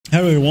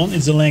Hello everyone,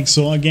 it's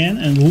Alexor again,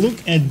 and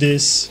look at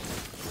this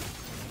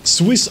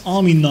Swiss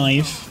Army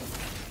knife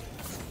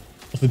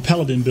of a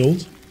Paladin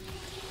build.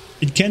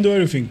 It can do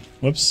everything.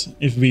 Whoops,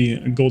 if we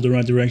go the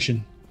right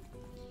direction.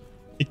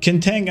 It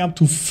can tank up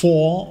to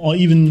 4 or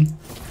even,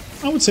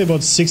 I would say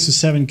about 6 to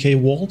 7k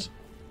ward.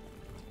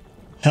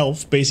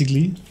 Health,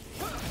 basically.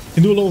 It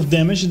can do a lot of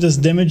damage, it does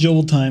damage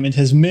over time. It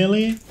has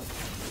melee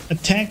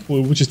attack,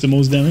 which is the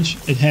most damage.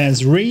 It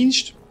has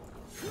ranged,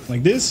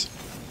 like this.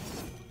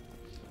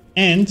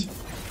 And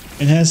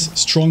it has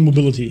strong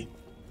mobility.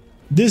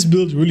 This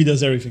build really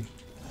does everything.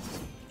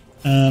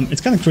 It's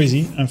kind of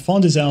crazy. I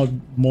found this out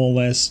more or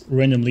less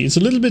randomly. It's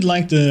a little bit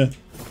like the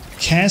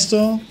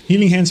caster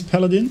Healing Hands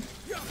Paladin,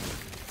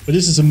 but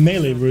this is a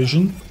melee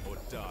version.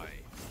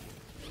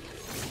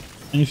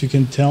 And if you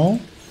can tell,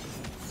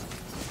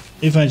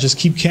 if I just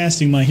keep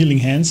casting my Healing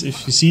Hands,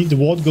 if you see, the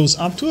ward goes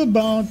up to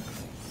about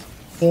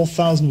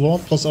 4,000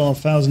 ward plus our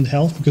 1,000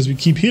 health, because we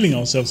keep healing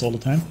ourselves all the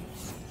time.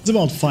 It's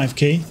about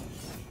 5k.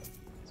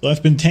 So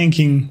I've been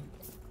tanking,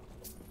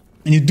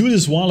 and you do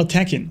this while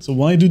attacking. So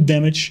while you do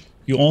damage,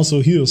 you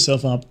also heal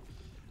yourself up.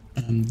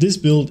 This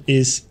build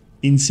is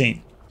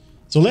insane.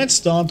 So let's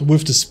start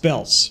with the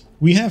spells.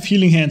 We have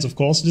Healing Hands, of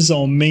course. This is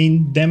our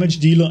main damage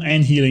dealer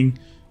and healing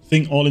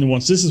thing all in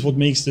once. This is what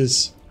makes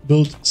this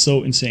build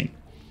so insane.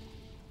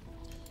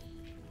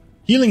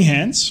 Healing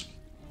Hands,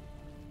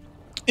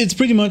 it's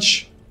pretty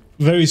much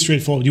very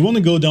straightforward. You want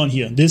to go down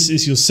here. This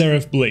is your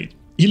Seraph Blade.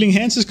 Healing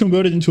Hands is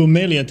converted into a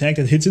melee attack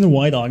that hits in a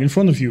wide arc in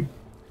front of you.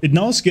 It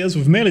now scales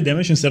with melee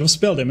damage instead of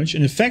spell damage,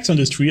 and effects on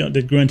this tree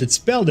that granted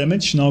spell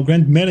damage now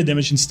grant melee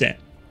damage instead.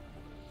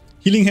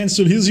 Healing Hands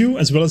still heals you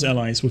as well as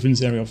allies within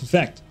this area of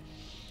effect.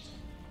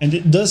 And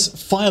it does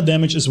fire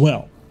damage as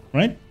well,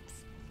 right?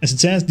 As it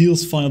says,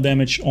 deals fire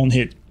damage on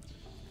hit.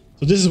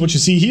 So this is what you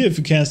see here. If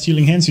you cast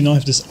Healing Hands, you now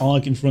have this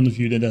arc in front of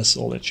you that does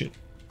all that shit.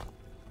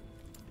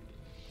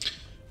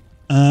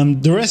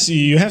 The rest,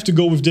 you have to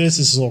go with this.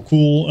 This is all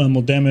cool,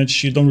 more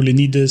damage. You don't really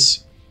need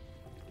this.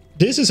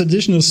 This is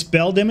additional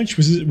spell damage,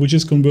 which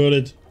is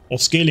converted or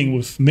scaling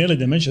with melee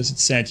damage, as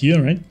it's said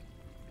here, right?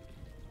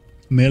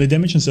 Melee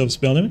damage instead of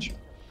spell damage.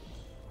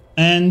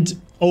 And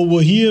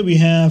over here we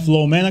have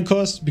low mana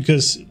cost,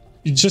 because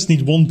you just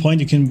need 1 point.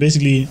 You can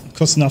basically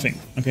cost nothing.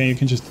 Okay, you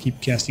can just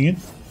keep casting it.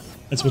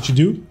 That's what you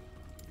do.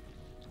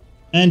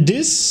 And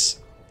this,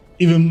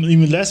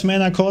 even less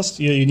mana cost.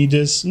 Yeah, you need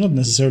this, not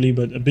necessarily,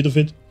 but a bit of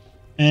it.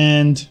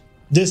 And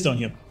this down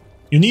here.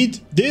 You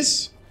need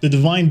this, the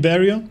Divine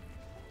Barrier,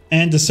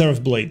 and the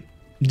Seraph Blade.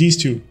 These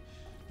two.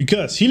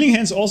 Because Healing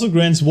Hands also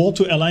grants ward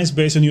to allies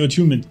based on your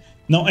attunement.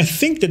 Now I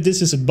think that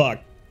this is a bug.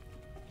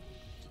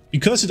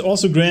 Because it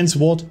also grants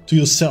ward to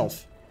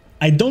yourself.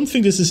 I don't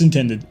think this is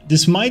intended.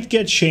 This might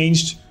get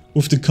changed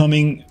with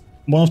the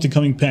one of the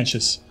coming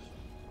patches.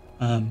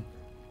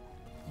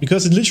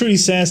 Because it literally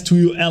says to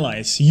your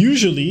allies.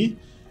 Usually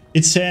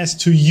it says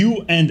to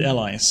you and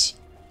allies.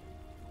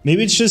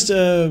 Maybe it's just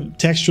a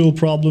textual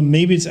problem,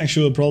 maybe it's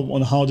actually a problem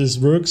on how this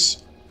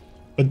works.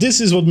 But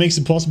this is what makes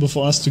it possible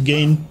for us to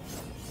gain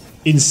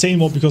insane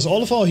ward, because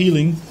all of our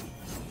healing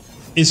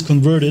is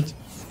converted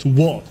to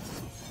ward,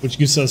 which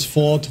gives us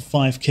 4 to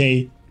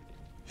 5k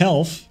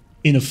health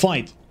in a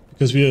fight,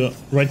 because we are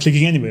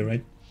right-clicking anyway,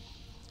 right?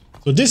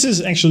 So this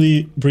is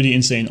actually pretty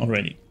insane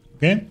already,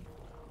 okay?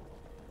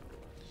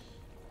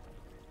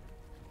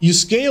 You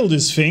scale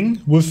this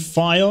thing with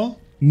fire,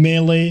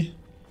 melee,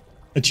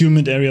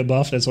 attunement area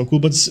buff, that's all cool,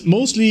 but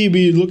mostly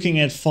we're looking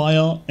at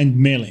fire and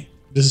melee.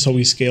 This is how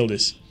we scale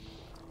this.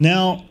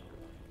 Now,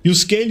 you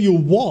scale your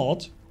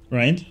ward,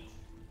 right?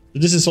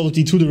 This is sort of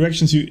the two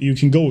directions you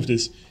can go with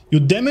this.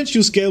 Your damage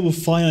you scale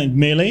with fire and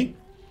melee.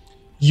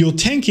 Your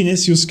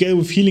tankiness you scale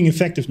with healing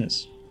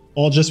effectiveness,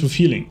 or just with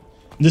healing.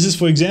 And this is,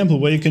 for example,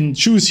 where you can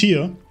choose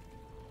here.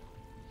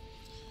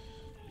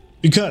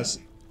 Because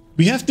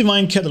we have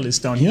Divine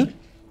Catalyst down here.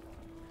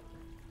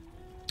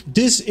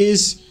 This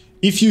is,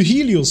 if you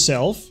heal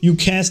yourself, you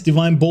cast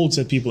Divine Bolts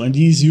at people, and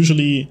these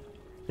usually,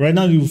 right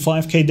now, do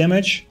 5k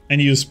damage,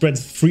 and you spread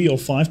 3 or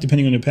 5,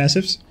 depending on your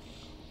passives.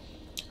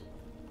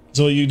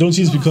 So you don't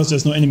see this because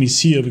there's no enemies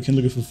here. We can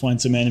look if we find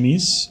some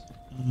enemies.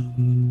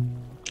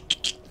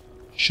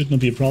 Should not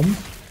be a problem.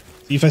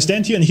 See, if I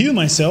stand here and heal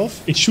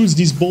myself, it shoots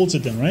these bolts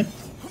at them, right?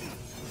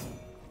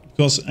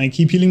 Because I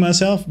keep healing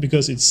myself,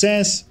 because it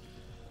says...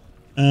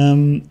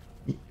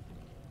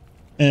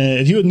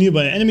 heal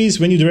nearby enemies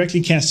when you directly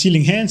cast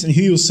Healing Hands and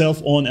heal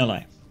yourself or an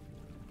ally.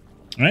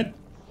 Alright?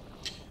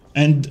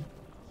 And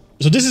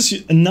so this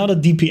is another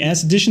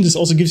DPS addition. This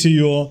also gives you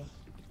your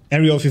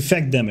area of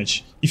effect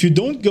damage. If you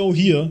don't go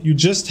here, you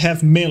just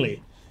have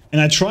melee.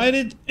 And I tried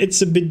it,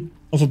 it's a bit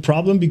of a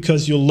problem,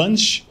 because your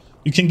lunge,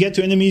 you can get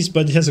to enemies,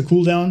 but it has a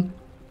cooldown.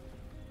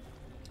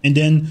 And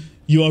then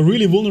you are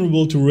really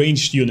vulnerable to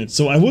ranged units.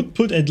 So I would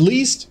put at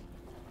least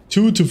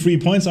 2 to 3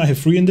 points. I have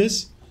 3 in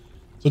this.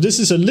 So this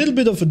is a little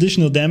bit of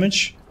additional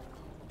damage.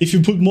 If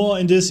you put more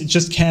in this, it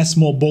just casts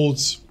more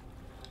bolts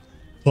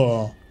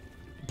per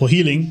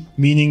healing,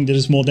 meaning there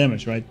is more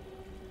damage, right?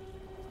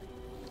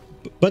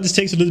 But this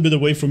takes a little bit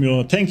away from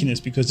your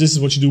tankiness, because this is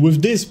what you do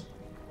with this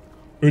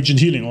urgent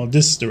healing, or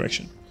this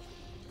direction.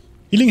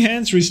 Healing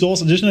Hands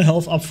restores additional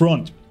health up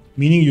front,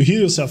 meaning you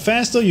heal yourself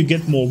faster, you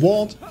get more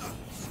ward,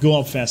 go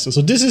up faster.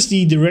 So this is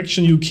the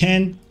direction you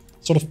can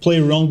sort of play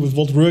around with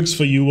what works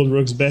for you, what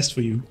works best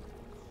for you.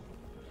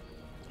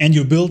 And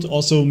your build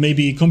also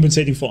maybe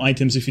compensating for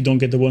items if you don't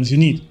get the ones you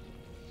need.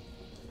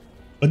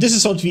 But this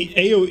is sort of the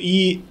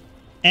AoE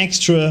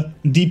extra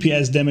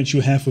DPS damage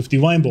you have with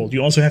Divine Bolt.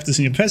 You also have this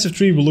in your passive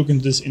tree, we'll look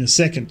into this in a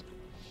second.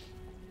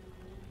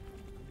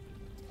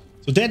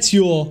 So that's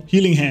your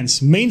Healing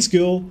Hands main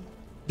skill.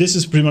 This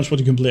is pretty much what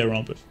you can play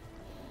around with.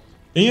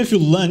 Then you have your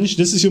Lunge,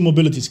 this is your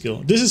mobility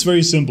skill. This is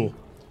very simple.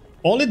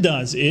 All it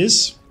does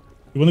is,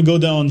 you want to go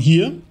down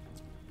here,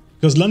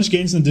 because Lunge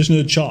gains an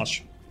additional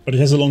charge, but it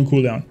has a long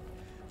cooldown.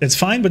 That's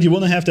fine, but you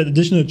want to have that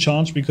additional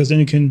charge, because then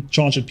you can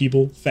charge at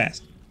people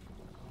fast.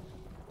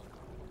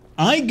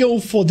 I go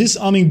for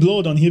Disarming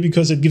Blow down here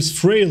because it gives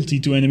frailty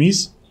to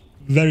enemies.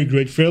 Very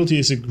great. Frailty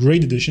is a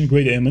great addition,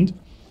 great ailment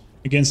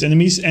against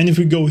enemies. And if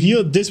we go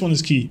here, this one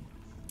is key.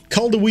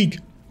 Cull the Weak.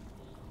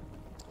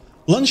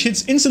 Lunge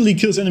hits instantly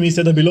kills enemies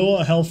that are below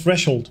a health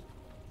threshold.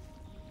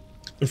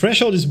 The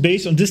threshold is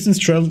based on distance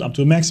traveled up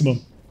to a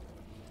maximum.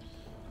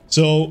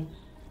 So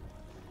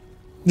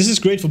this is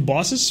great for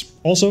bosses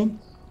also.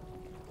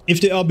 If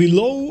they are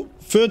below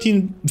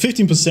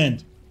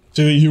 15%,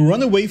 so you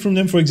run away from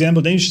them, for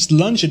example, then you just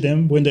lunge at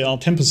them when they are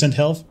 10%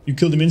 health, you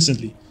kill them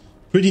instantly.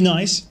 Pretty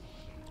nice.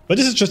 But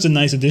this is just a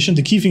nice addition.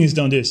 The key thing is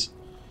down this.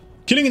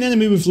 Killing an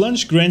enemy with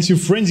Lunge grants you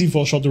Frenzy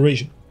for a short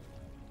duration.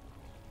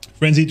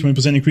 Frenzy,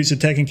 20% increased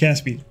attack and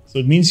cast speed. So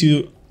it means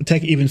you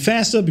attack even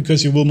faster,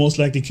 because you will most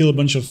likely kill a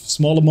bunch of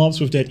smaller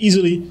mobs with that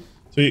easily.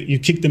 So you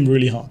kick them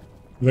really hard.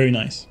 Very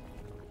nice.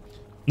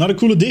 Another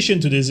cool addition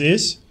to this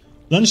is,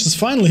 Lunge's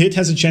final hit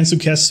has a chance to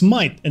cast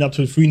Smite at up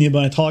to 3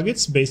 nearby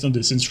targets based on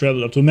distance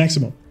traveled up to a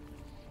maximum.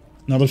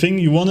 Another thing,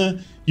 you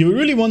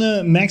really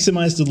wanna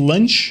maximize the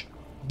Lunge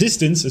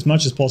distance as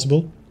much as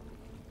possible.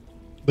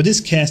 But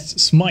this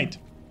casts Smite,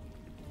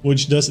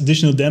 which does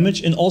additional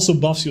damage and also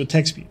buffs your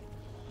attack speed.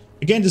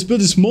 Again, this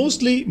build is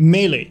mostly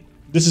melee.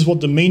 This is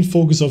what the main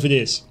focus of it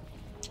is.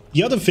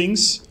 The other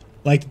things,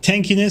 like the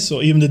tankiness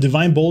or even the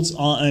Divine Bolts,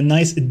 are a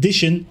nice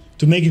addition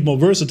to make it more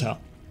versatile.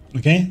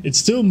 Okay, it's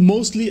still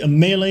mostly a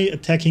melee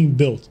attacking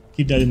build.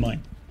 Keep that in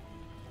mind.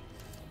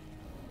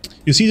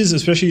 You see this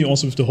especially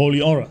also with the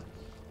Holy Aura,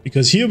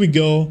 because here we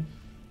go,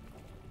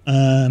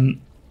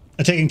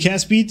 attack and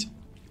cast speed,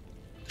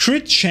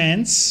 crit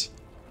chance,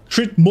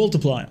 crit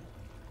multiplier.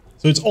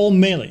 So it's all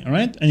melee, all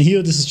right? And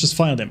here this is just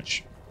fire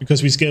damage,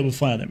 because we scale with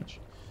fire damage,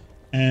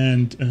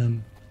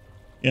 and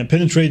yeah,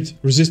 penetrate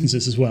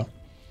resistances as well.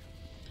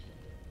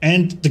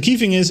 And the key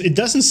thing is, it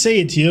doesn't say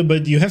it here,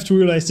 but you have to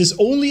realize this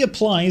only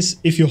applies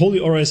if your Holy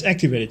Aura is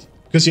activated.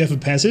 Because you have a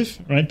passive,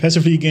 right?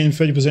 Passively you gain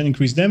 30%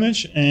 increased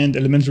damage and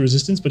elemental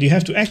resistance, but you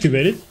have to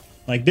activate it,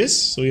 like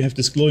this. So you have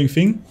this glowing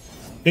thing.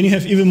 Then you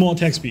have even more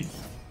attack speed.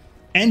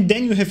 And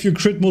then you have your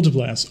crit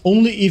multipliers,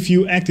 only if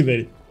you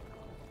activate it.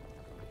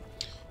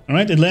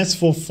 Alright, it lasts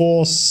for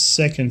 4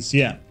 seconds.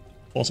 Yeah,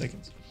 4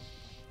 seconds.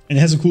 And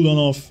it has a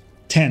cooldown of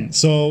 10.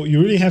 So you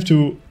really have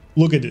to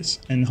look at this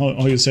and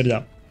how you set it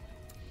up.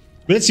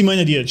 But that's the main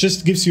idea. It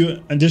just gives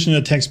you additional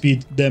attack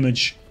speed,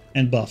 damage,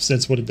 and buffs.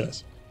 That's what it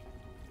does.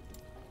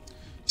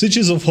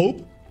 Stitches of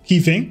Hope,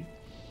 key thing.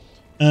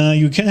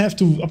 You can have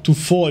up to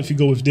 4 if you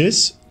go with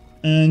this.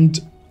 And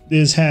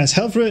this has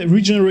health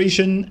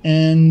regeneration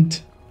and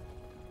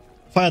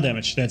fire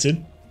damage. That's it.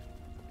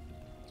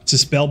 It's a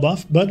spell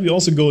buff. But we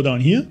also go down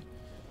here.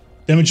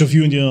 Damage of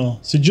you and your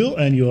sigil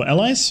and your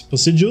allies per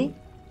sigil.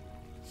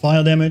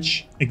 Fire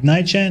damage,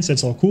 ignite chance.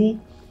 That's all cool.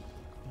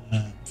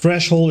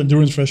 Threshold,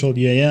 endurance threshold,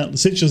 yeah. The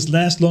sigils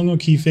last longer,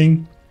 key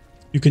thing.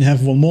 You can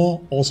have one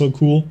more, also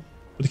cool.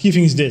 But the key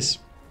thing is this.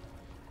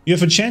 You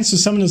have a chance to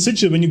summon a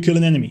sigil when you kill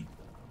an enemy.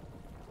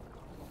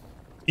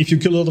 If you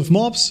kill a lot of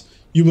mobs,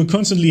 you will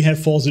constantly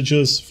have 4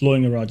 sigils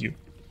flowing around you.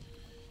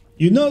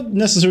 You don't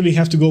necessarily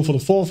have to go for the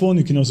 4th one,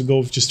 you can also go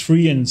with just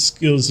 3 and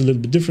skills a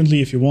little bit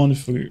differently if you want.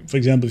 For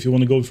example, if you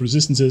want to go with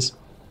resistances,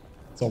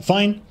 it's all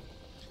fine.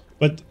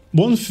 But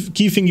one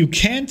key thing you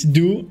can't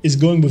do is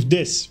going with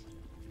this.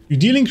 You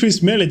deal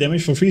increased melee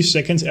damage for 3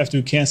 seconds after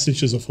you cast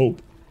Sigils of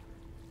Hope.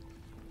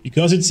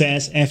 Because it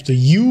says after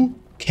you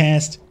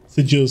cast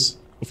Sigils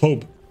of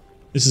Hope.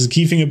 This is a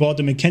key thing about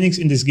the mechanics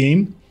in this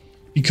game.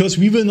 Because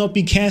we will not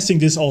be casting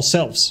this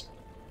ourselves.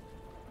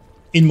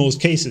 In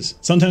most cases.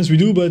 Sometimes we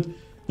do, but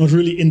not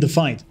really in the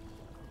fight.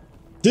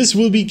 This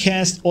will be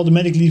cast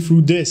automatically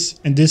through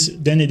this. And this,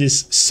 then it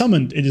is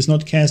summoned. It is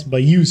not cast by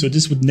you. So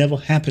this would never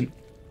happen.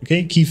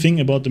 Okay, key thing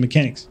about the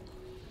mechanics.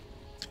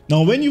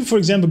 Now, when you, for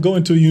example, go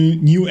into your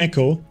new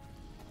Echo,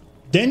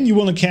 then you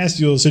want to cast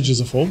your Sigils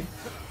of Hope.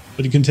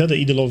 But you can tell they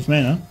eat a lot of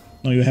mana.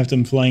 Now you have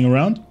them flying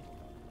around.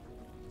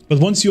 But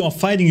once you are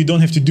fighting, you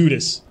don't have to do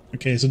this.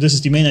 Okay, so this is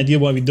the main idea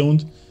why we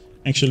don't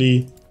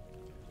actually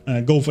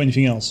go for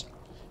anything else.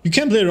 You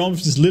can play around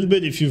with this a little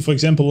bit if you, for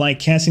example, like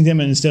casting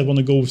them and instead want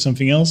to go with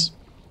something else.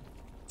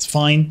 It's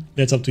fine,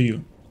 that's up to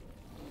you.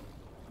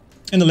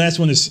 And the last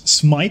one is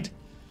Smite.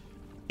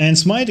 And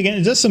Smite, again,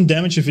 it does some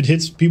damage if it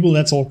hits people,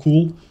 that's all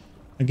cool.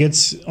 It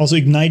gets also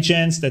Ignite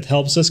chance, that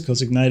helps us,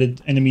 because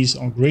ignited enemies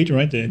are great,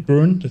 right? They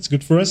burn, that's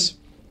good for us.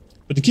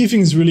 But the key thing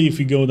is really if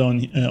we go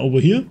down over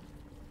here,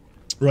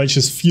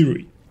 Righteous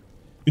Fury.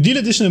 You deal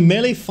additional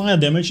melee fire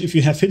damage if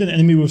you have hit an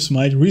enemy with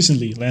Smite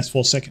recently, last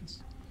 4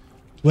 seconds.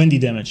 20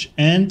 damage,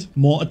 and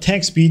more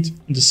attack speed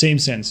in the same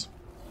sense.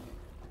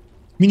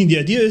 Meaning the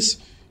idea is,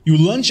 you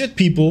lunge at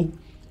people,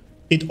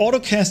 it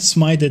auto-casts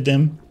Smite at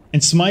them,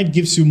 and Smite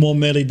gives you more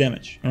melee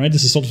damage. Alright,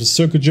 this is sort of a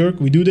circle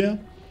jerk we do there.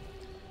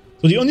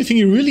 So the only thing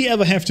you really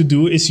ever have to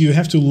do is you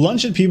have to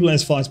lunge at people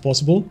as far as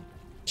possible,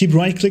 keep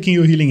right-clicking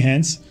your healing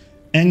hands,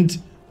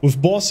 and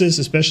with bosses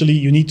especially,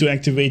 you need to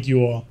activate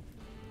your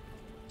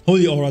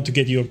Holy Aura to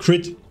get your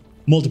crit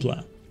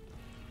multiplier.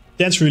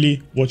 That's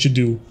really what you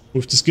do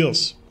with the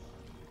skills.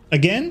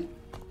 Again,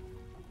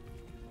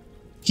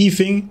 key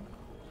thing,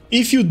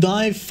 if you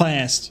die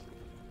fast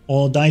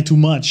or die too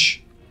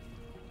much,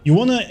 you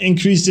want to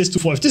increase this to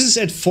 4. If this is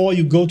at 4,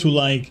 you go to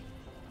like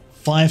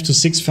 5 to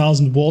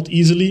 6,000 ward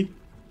easily,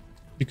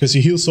 because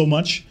you heal so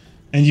much,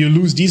 and you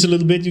lose these a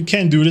little bit. You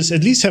can do this,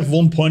 at least have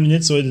 1 point in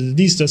it, so it at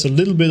least does a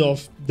little bit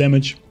of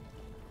damage.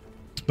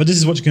 But this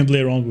is what you can play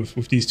around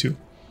with these two.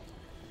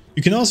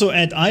 You can also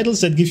add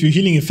idols that give you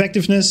healing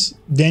effectiveness,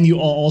 then you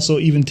are also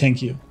even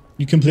tankier.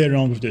 You can play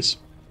around with this.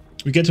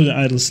 We get to the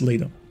idols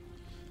later.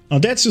 Now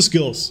that's your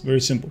skills,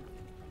 very simple.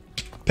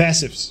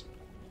 Passives.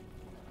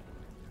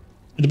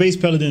 The base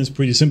Paladin is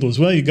pretty simple as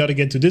well, you gotta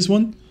get to this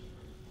one.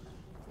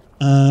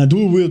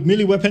 Dual wield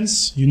melee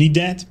weapons, you need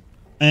that.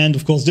 And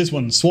of course this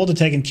one, sword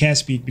attack and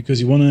cast speed,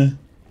 because you wanna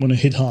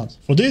hit hard.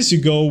 For this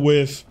you go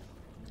with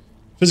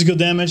physical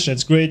damage,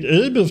 that's great. A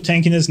little bit of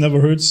tankiness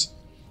never hurts.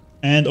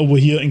 And over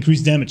here,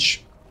 increased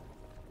damage.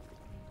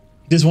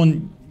 This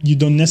one you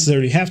don't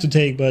necessarily have to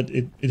take, but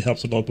it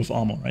helps a lot with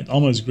armor, right?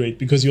 Armor is great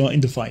because you are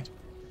in the fight.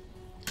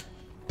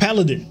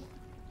 Paladin.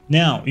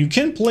 Now, you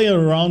can play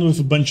around with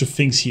a bunch of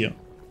things here.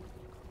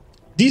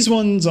 These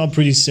ones are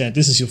pretty set.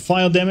 This is your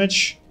fire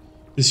damage.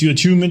 This is your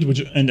attunement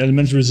and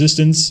elemental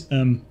resistance.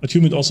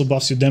 Attunement also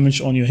buffs your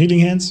damage on your healing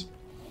hands.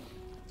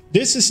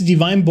 This is a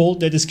Divine Bolt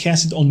that is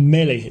casted on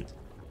melee hit.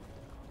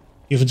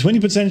 You have a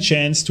 20%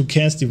 chance to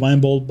cast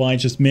Divine Bolt by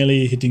just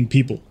melee hitting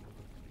people.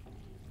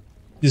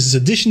 This is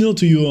additional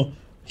to your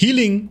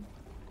healing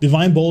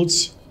Divine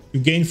Bolts you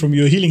gain from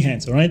your healing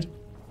hands, alright?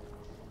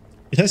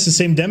 It has the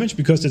same damage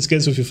because that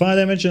scales with your fire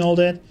damage and all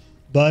that,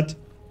 but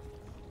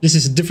this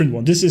is a different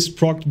one. This is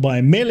procced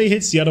by melee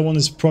hits, the other one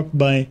is procced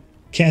by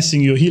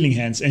casting your healing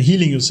hands and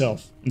healing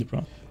yourself in the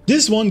process.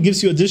 This one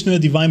gives you additional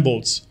Divine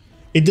Bolts.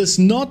 It does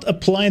not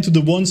apply to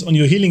the ones on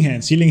your healing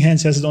hands. Healing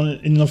hands has it on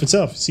in and of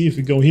itself. See, if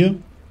we go here,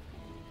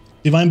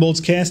 Divine Bolts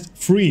cast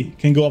 3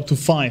 can go up to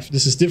 5.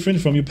 This is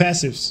different from your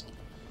passives.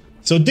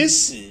 So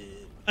this,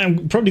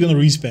 I'm probably going to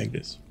respec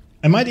this.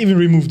 I might even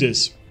remove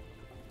this,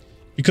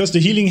 because the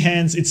healing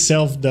hands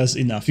itself does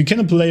enough. You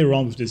cannot play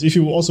around with this. If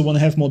you also want to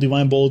have more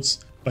Divine Bolts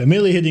by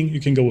melee hitting,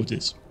 you can go with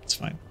this. It's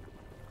fine.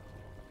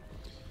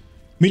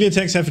 Melee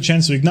attacks have a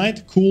chance to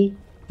ignite. Cool.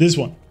 This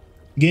one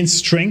gains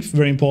strength,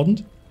 very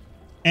important,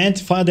 and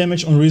fire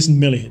damage on recent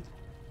melee hit.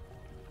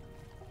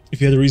 If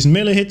you had a recent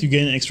melee hit, you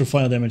gain extra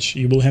fire damage.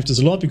 You will have this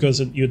a lot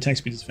because your attack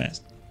speed is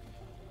fast.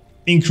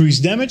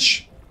 Increased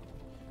damage.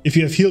 If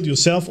you have healed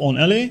yourself or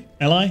an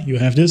ally, you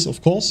have this,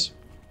 of course.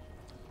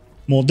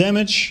 More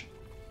damage,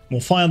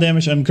 more fire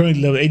damage. I'm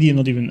currently level 80 and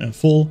not even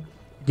full.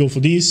 Go for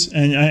these,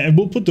 and I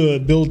will put the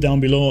build down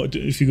below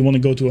if you want to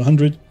go to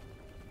 100.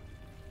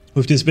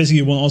 With this, basically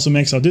you want to also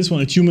max out this one,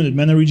 attunement and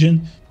mana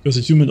regen, because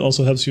attunement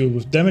also helps you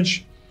with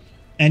damage.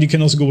 And you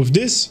can also go with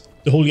this,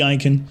 the holy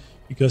icon,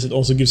 because it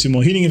also gives you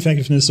more healing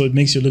effectiveness, so it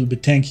makes you a little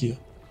bit tankier.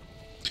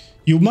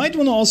 You might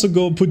want to also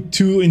go put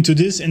 2 into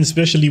this, and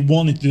especially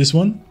 1 into this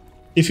one.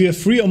 If you have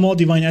 3 or more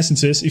divine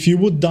essences, if you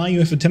would die, you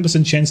have a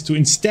 10% chance to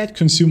instead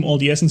consume all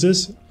the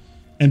essences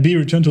and be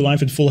returned to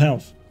life at full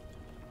health.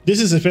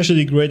 This is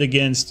especially great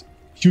against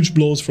huge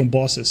blows from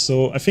bosses,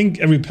 so I think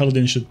every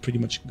paladin should pretty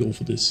much go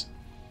for this.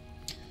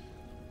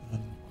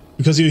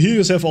 Because you heal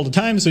yourself all the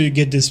time, so you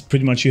get this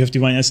pretty much, you have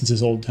divine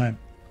essences all the time.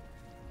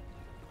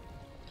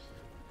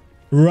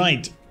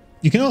 Right.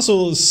 You can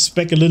also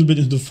spec a little bit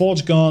into the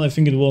Forge Guard. I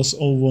think it was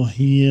over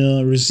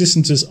here.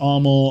 Resistances,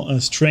 armor,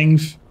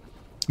 strength,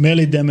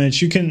 melee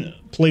damage. You can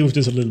play with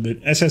this a little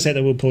bit. As I said,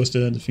 I will post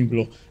the thing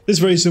below. This is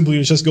very simple.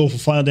 You just go for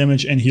fire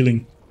damage and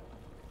healing.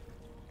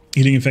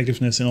 Healing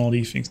effectiveness and all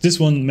these things. This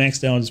one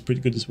maxed out is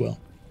pretty good as well.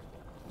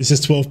 This has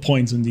 12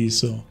 points on these,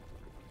 so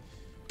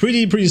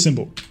pretty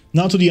simple.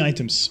 Now to the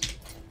items.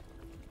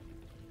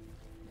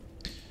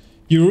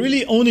 You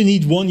really only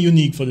need 1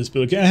 unique for this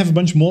build. Okay, I have a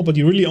bunch more, but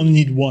you really only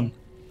need 1.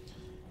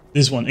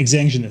 This one,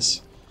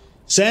 Exsanguinous.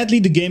 Sadly,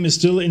 the game is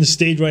still in a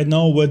state right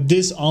now where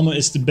this armor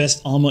is the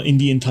best armor in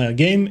the entire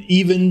game.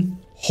 Even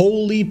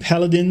holy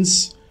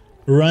paladins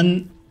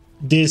run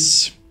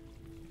this,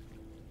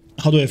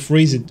 how do I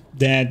phrase it,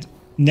 that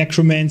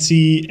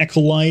necromancy,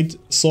 acolyte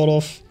sort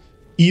of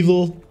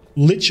evil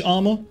lich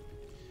armor,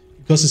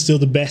 because it's still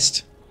the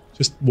best,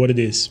 just what it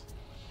is.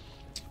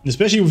 And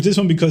especially with this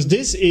one, because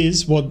this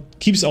is what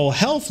keeps our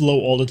health low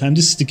all the time.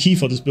 This is the key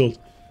for this build.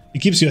 It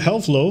keeps your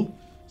health low.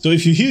 So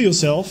if you heal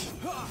yourself,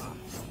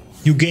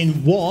 you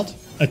gain ward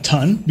a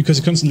ton because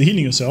you're constantly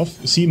healing yourself.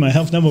 You see, my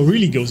health never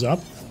really goes up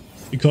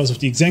because of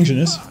the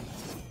Exanctionist.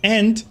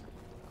 And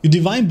your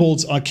Divine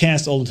Bolts are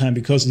cast all the time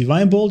because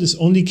Divine Bolt is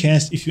only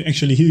cast if you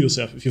actually heal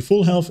yourself. If you're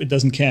full health, it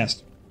doesn't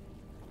cast.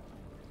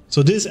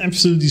 So this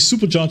absolutely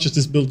supercharges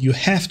this build. You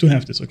have to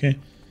have this, okay?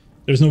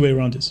 There's no way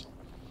around this.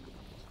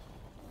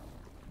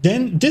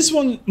 Then this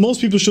one,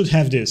 most people should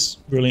have this,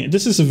 really.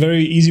 This is a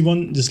very easy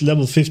one. This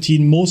level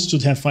 15, most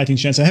should have fighting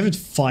chance. I have it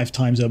 5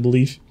 times, I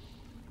believe.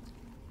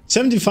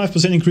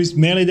 75% increased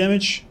melee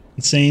damage.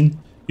 Insane.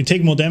 You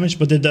take more damage,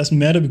 but that doesn't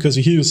matter because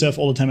you heal yourself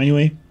all the time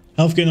anyway.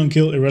 Health gain on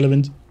kill,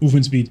 irrelevant.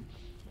 Movement speed.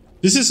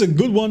 This is a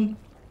good one.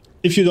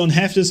 If you don't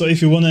have this, or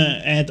if you want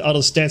to add other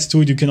stats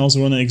to it, you can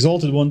also run an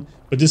exalted one.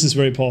 But this is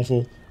very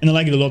powerful. And I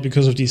like it a lot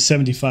because of the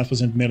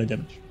 75% melee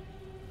damage.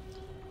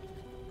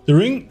 The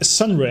ring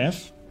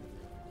seraph.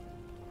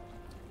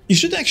 You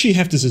should actually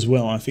have this as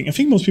well, I think. I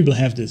think most people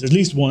have this. At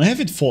least one. I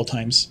have it 4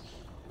 times.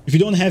 If you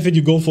don't have it,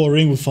 you go for a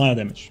ring with fire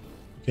damage.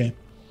 Okay.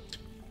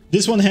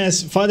 This one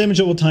has fire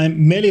damage over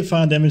time, melee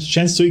fire damage,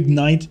 chance to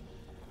ignite,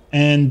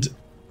 and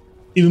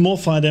even more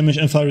fire damage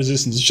and fire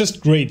resistance. It's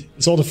just great.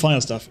 It's all the fire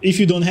stuff. If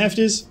you don't have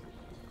this,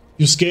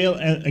 you scale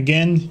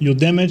again your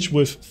damage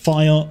with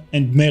fire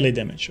and melee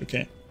damage.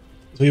 Okay.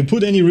 So you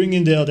put any ring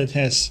in there that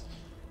has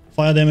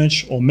fire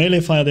damage or melee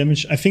fire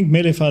damage. I think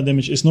melee fire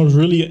damage is not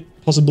really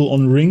possible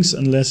on rings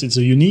unless it's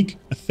a unique,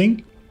 I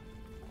think.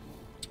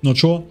 Not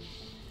sure.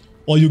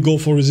 Or you go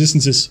for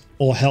resistances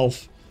or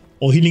health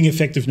or healing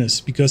effectiveness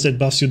because that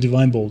buffs your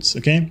divine bolts,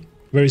 okay?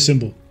 Very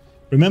simple.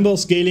 Remember,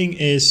 scaling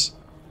is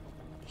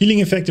healing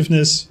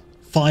effectiveness,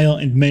 fire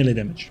and melee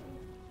damage.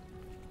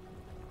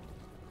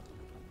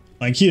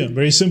 Like here,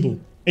 very simple.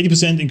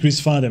 80%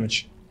 increased fire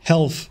damage,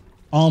 health,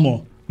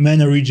 armor,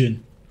 mana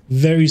regen.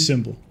 Very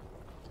simple.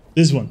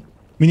 This one.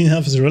 Minion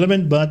health is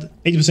irrelevant, but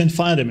 80%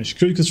 fire damage,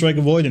 critical strike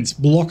avoidance,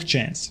 block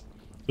chance.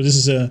 So this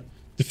is a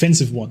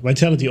defensive one.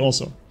 Vitality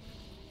also.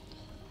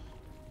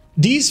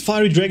 These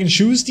fiery dragon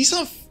shoes, these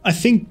are, I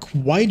think,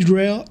 quite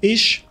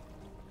rare-ish.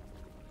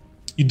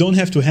 You don't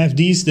have to have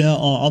these. There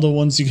are other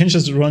ones. You can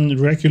just run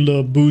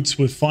regular boots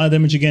with fire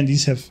damage again.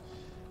 These have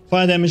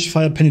fire damage,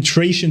 fire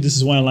penetration. This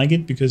is why I like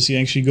it, because you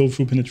actually go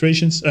through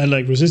penetrations,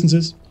 like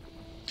resistances.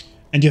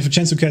 And you have a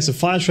chance to cast a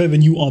fire trap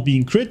when you are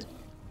being crit.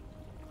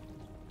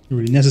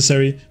 Really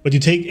necessary, but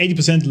you take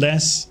 80%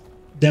 less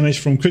damage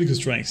from critical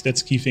strikes.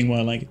 That's the key thing why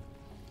I like it.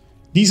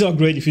 These are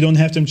great. If you don't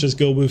have them, just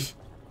go with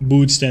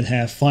boots that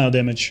have fire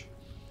damage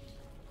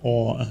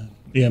or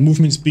yeah,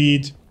 movement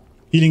speed,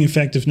 healing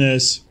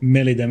effectiveness,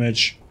 melee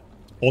damage,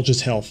 or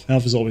just health.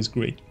 Health is always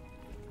great.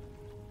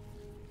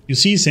 You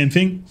see, same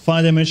thing,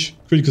 fire damage,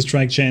 critical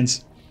strike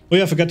chance. Oh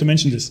yeah, I forgot to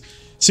mention this.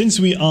 Since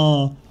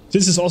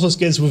this also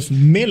scales with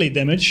melee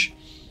damage,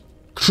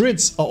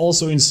 crits are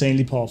also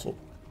insanely powerful.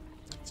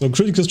 So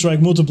critical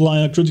strike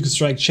multiplier, critical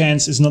strike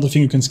chance is another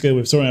thing you can scale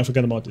with. Sorry, I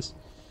forgot about this.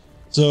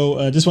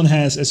 So this one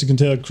has, as you can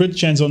tell, crit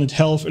chance on it,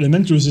 health,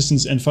 elemental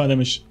resistance, and fire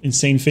damage.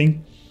 Insane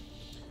thing.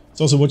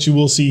 It's also what you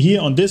will see here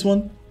on this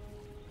one.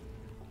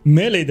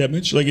 Melee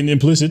damage, like in the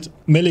implicit.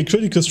 Melee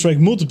critical strike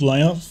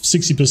multiplier,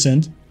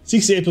 60%.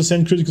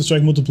 68% critical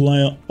strike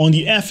multiplier on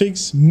the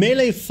affix.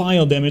 Melee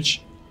fire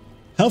damage.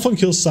 Health on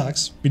kill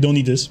sucks. We don't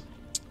need this.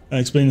 I'll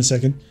explain in a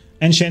second.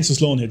 And chance to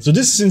slow on hit. So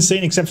this is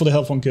insane except for the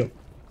health on kill.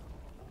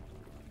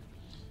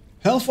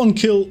 Health on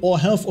kill or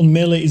health on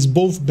melee is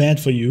both bad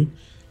for you,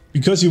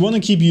 because you want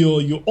to keep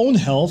your own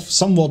health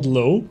somewhat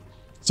low,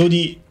 so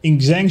the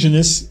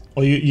Exanctionist,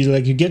 or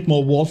you get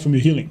more ward from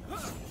your healing.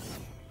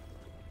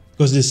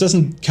 Because this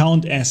doesn't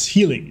count as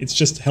healing, it's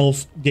just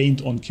health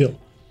gained on kill.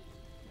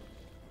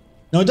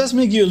 Now it does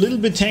make you a little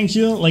bit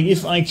tankier, like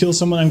if I kill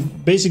someone I'm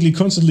basically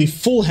constantly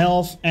full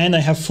health and I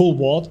have full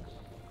ward,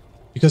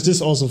 because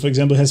this also, for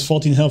example, has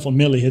 14 health on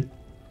melee hit.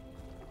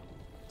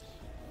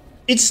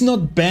 It's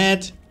not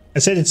bad. I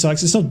said it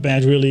sucks, it's not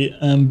bad really,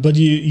 but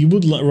you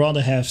would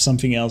rather have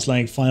something else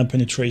like fire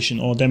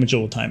penetration or damage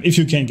over time, if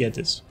you can get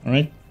this,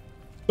 alright?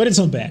 But it's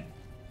not bad.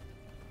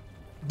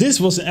 This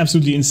was an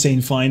absolutely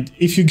insane find.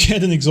 If you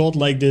get an exalt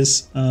like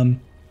this,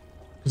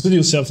 consider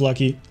yourself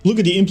lucky. Look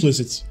at the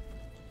implicits.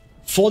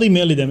 40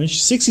 melee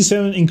damage,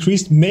 67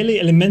 increased melee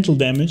elemental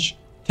damage,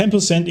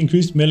 10%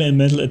 increased melee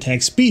elemental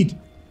attack speed.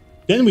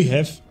 Then we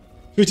have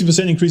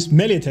 50% increased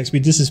melee attack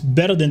speed. This is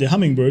better than the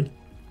hummingbird.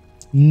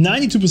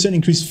 92%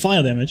 increased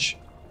fire damage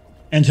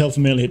and health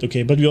and melee hit,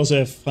 okay, but we also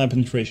have fire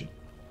penetration.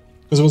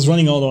 Because I was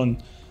running out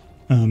on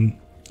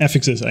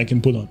affixes I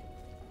can put on.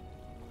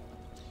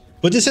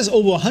 But this has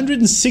over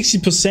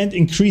 160%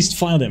 increased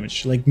fire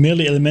damage, like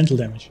melee elemental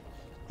damage.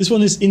 This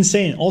one is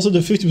insane. Also the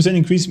 50%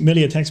 increased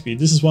melee attack speed.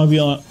 This is why we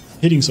are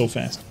hitting so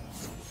fast.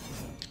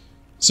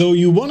 So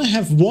you want to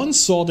have one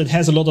sword that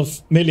has a lot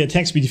of melee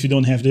attack speed if you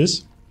don't have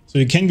this. So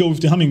you can go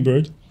with the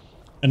hummingbird.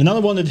 And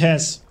another one that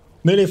has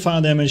melee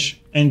fire damage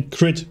and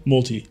crit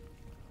multi.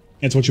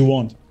 That's what you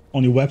want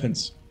on your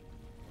weapons.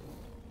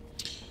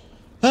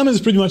 Helmet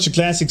is pretty much the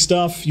classic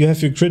stuff. You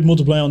have your crit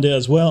multiplier on there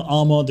as well.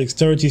 Armor,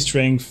 dexterity,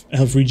 strength,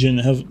 health regen.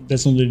 Health,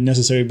 that's not really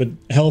necessary, but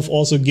health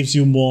also gives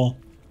you more.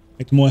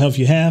 Like the more health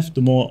you have,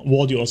 the more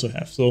ward you also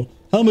have. So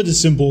helmet is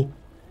simple.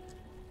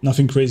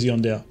 Nothing crazy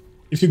on there.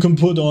 If you can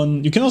put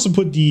on... You can also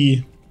put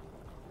the...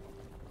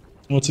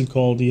 What's it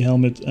called? The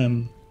helmet.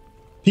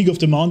 Peak of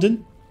the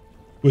Mountain.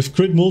 With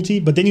crit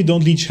multi, but then you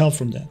don't leech health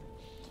from that.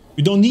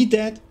 You don't need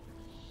that.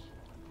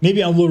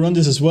 Maybe I will run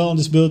this as well on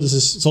this build. This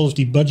is sort of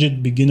the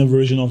budget beginner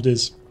version of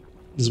this.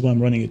 This is why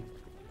I'm running it.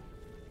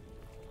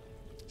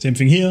 Same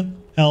thing here.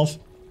 Health.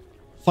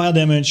 Fire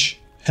damage.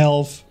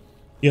 Health.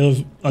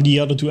 The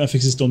other two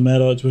affixes don't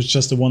matter. It was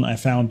just the one I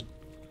found.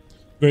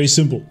 Very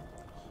simple.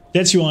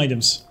 That's your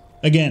items.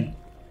 Again.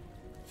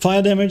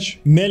 Fire damage.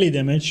 Melee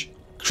damage.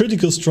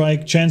 Critical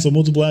strike. Chance or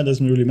multiplier.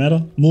 Doesn't really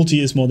matter.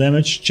 Multi is more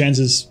damage. Chance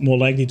is more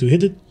likely to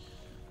hit it.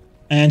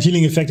 And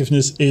healing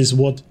effectiveness is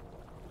what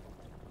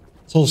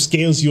sort of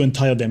scales your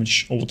entire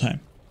damage over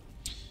time.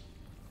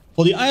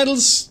 For the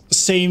idols,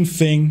 same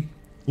thing.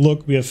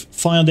 Look, we have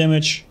fire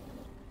damage,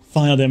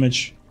 fire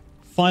damage,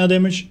 fire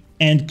damage,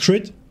 and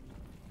crit.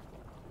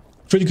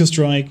 Critical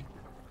strike,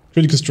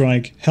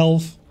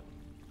 health,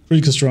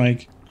 critical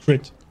strike,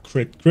 crit,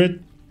 crit, crit.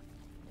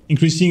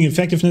 Increasing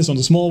effectiveness on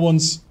the small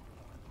ones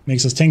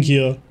makes us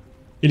tankier.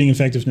 Healing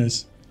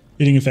effectiveness,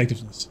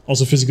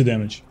 also physical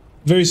damage.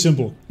 Very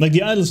simple. Like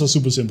the idols are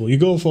super simple. You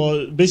go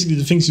for basically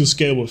the things you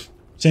scale with.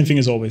 Same thing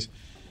as always.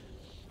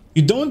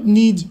 You don't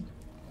need...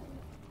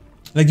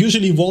 Like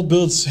usually ward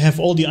builds have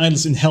all the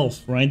idols in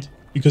health, right?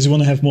 Because you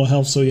want to have more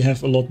health so you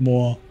have a lot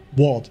more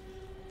ward.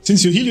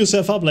 Since you heal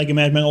yourself up like a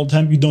madman all the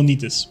time, you don't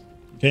need this.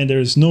 Okay, there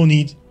is no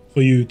need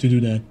for you to do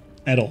that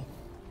at all.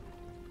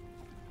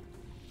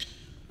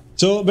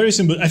 So very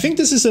simple. I think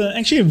this is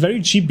actually a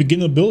very cheap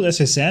beginner build, as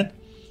I said.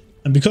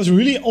 And because we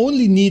really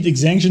only need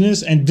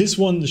Exanctionist, and this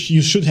one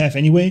you should have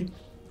anyway.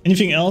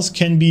 Anything else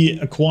can be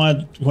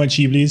acquired quite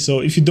cheaply,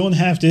 so if you don't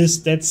have this,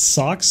 that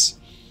sucks.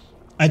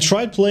 I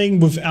tried playing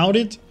without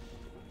it.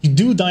 You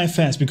do die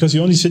fast because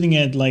you're only sitting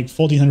at like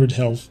 1400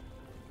 health.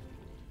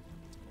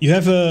 You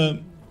have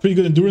a pretty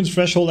good endurance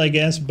threshold, I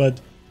guess,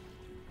 but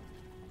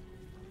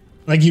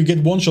like you get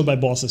one shot by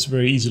bosses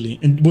very easily.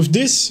 And with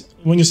this,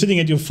 when you're sitting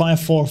at your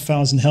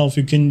 4,000 health,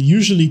 you can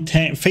usually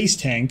face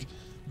tank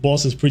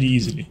bosses pretty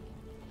easily.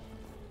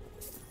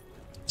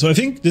 So I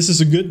think this is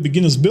a good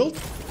beginner's build.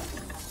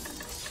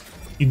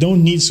 You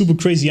don't need super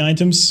crazy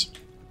items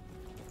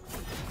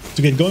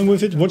to get going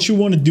with it. What you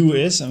want to do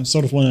is, I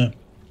sort of want to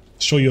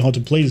show you how to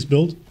play this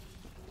build.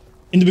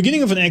 In the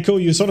beginning of an echo,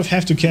 you sort of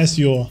have to cast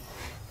your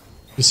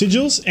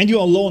sigils, and you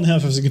are low on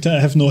health as you can tell. I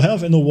have no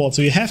health and no ward,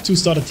 so you have to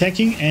start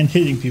attacking and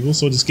hitting people,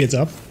 so this gets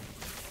up.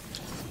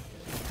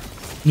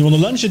 You want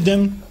to lunge at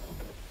them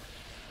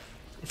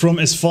from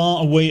as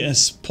far away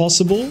as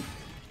possible,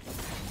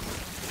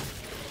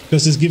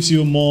 because this gives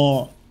you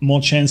more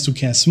chance to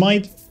cast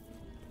smite.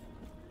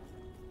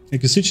 Like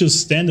the sigils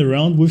stand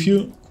around with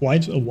you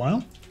quite a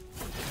while,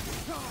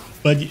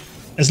 but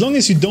as long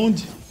as you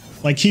don't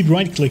like keep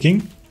right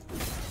clicking,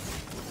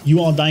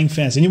 you are dying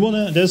fast. And you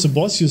wanna, there's a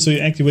boss here, so you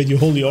activate your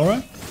holy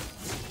aura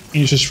and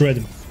you just shred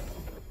him.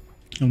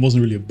 It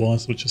wasn't really a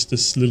boss, it was just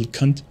this little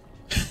cunt.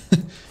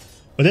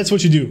 But that's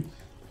what you do.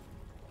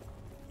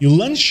 You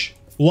lunge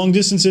long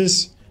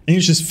distances and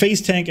you just face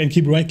tank and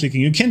keep right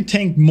clicking. You can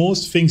tank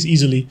most things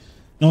easily.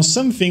 Now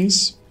some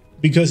things,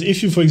 because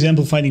if you're for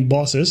example fighting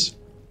bosses,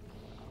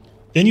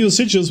 then your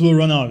sigils will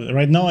run out.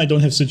 Right now I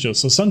don't have sigils,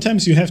 so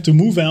sometimes you have to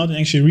move out and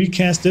actually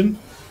recast them.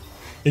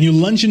 Then you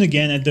lunge in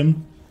again at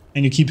them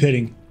and you keep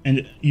hitting.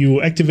 And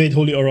you activate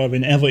Holy Aura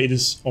whenever it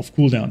is off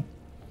cooldown.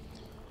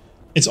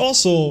 It's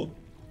also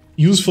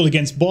useful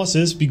against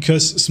bosses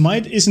because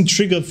Smite isn't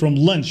triggered from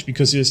lunge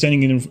because you're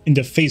standing in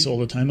their face all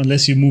the time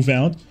unless you move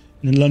out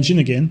and then lunge in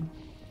again.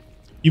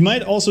 You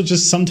might also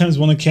just sometimes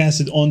want to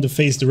cast it on the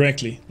face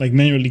directly, like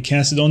manually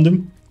cast it on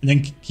them and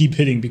then keep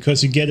hitting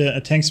because you get an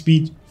attack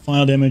speed,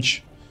 fire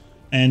damage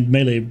and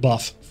melee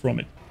buff from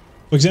it.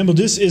 For example,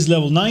 this is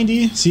level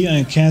 90. See,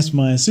 I cast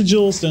my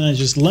sigils, then I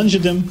just lunge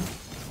at them.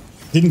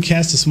 Didn't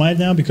cast a smite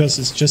now because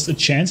it's just a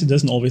chance, it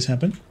doesn't always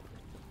happen.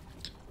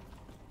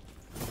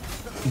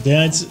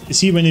 There it's,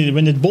 see, when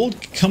the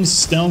bolt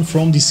comes down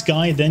from the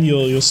sky, then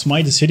your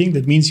smite is hitting.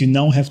 That means you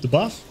now have the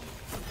buff.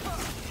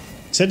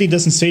 Sadly, it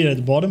doesn't say that at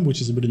the bottom,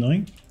 which is a bit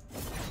annoying.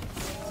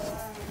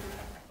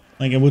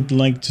 Like, I would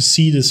like to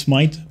see the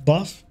smite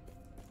buff.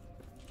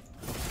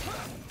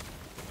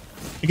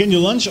 Again,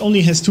 your lunge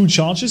only has 2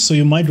 charges, so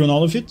you might run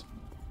out of it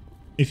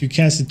if you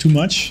cast it too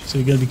much. So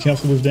you gotta be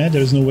careful with that.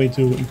 There is no way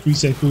to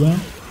increase that cooldown.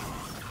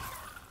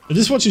 But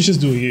this is what you just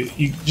do.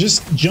 You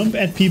just jump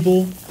at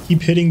people,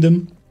 keep hitting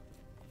them.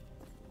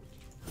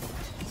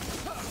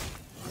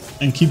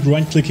 And keep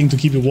right-clicking to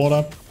keep your ward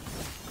up.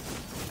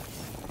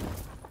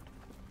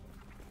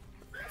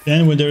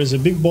 Then when there is a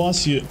big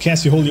boss, you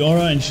cast your Holy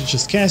Aura and you should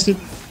just cast it.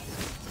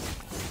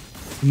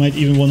 You might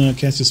even want to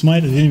cast your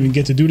Smite. I didn't even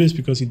get to do this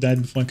because he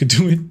died before I could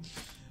do it.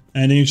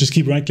 And then you just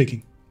keep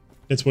right-clicking.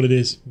 That's what it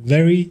is.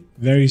 Very,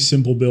 very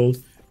simple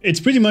build. It's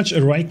pretty much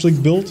a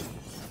right-click build.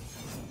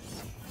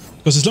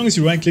 Because as long as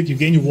you right click, you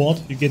gain your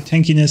ward, you get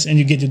tankiness, and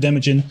you get your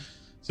damage in.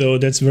 So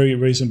that's very,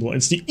 very simple.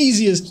 It's the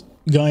easiest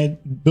guide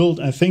build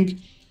I think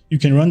you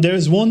can run. There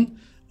is one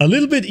a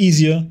little bit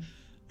easier,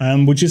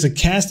 which is a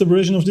caster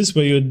version of this,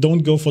 where you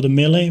don't go for the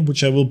melee,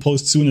 which I will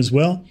post soon as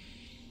well.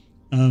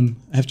 I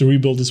have to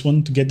rebuild this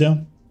one to get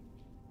there.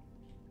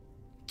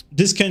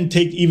 This can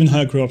take even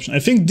higher corruption. I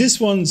think this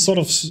one sort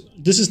of,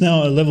 this is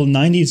now a level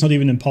 90, it's not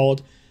even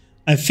empowered.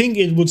 I think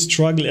it would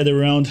struggle at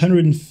around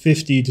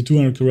 150 to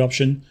 200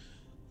 corruption,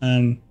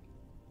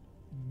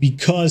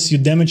 because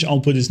your damage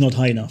output is not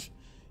high enough.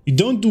 You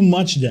don't do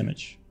much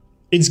damage.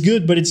 It's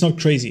good, but it's not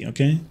crazy,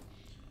 okay?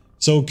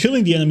 So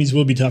killing the enemies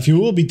will be tough. You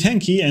will be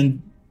tanky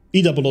and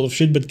eat up a lot of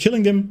shit, but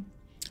killing them,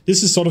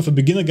 this is sort of a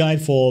beginner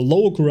guide for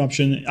lower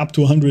corruption, up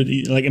to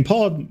 100, like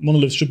empowered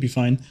monoliths should be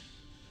fine.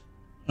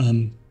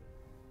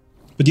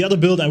 But the other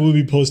build I will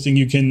be posting,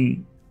 you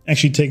can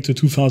actually take to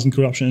 2000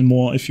 corruption and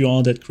more if you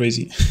are that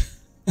crazy.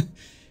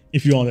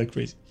 If you are that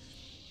crazy.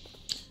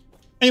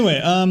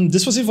 Anyway,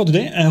 this was it for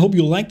today. I hope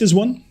you liked this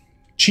one.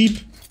 Cheap,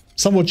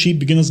 somewhat cheap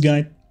beginner's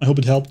guide. I hope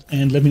it helped,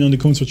 and let me know in the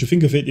comments what you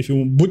think of it, if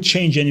you would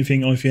change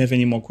anything or if you have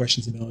any more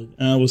questions about it.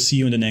 And I will see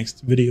you in the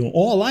next video,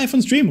 or live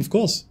on stream, of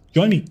course.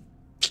 Join me.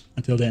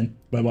 Until then,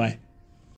 bye bye.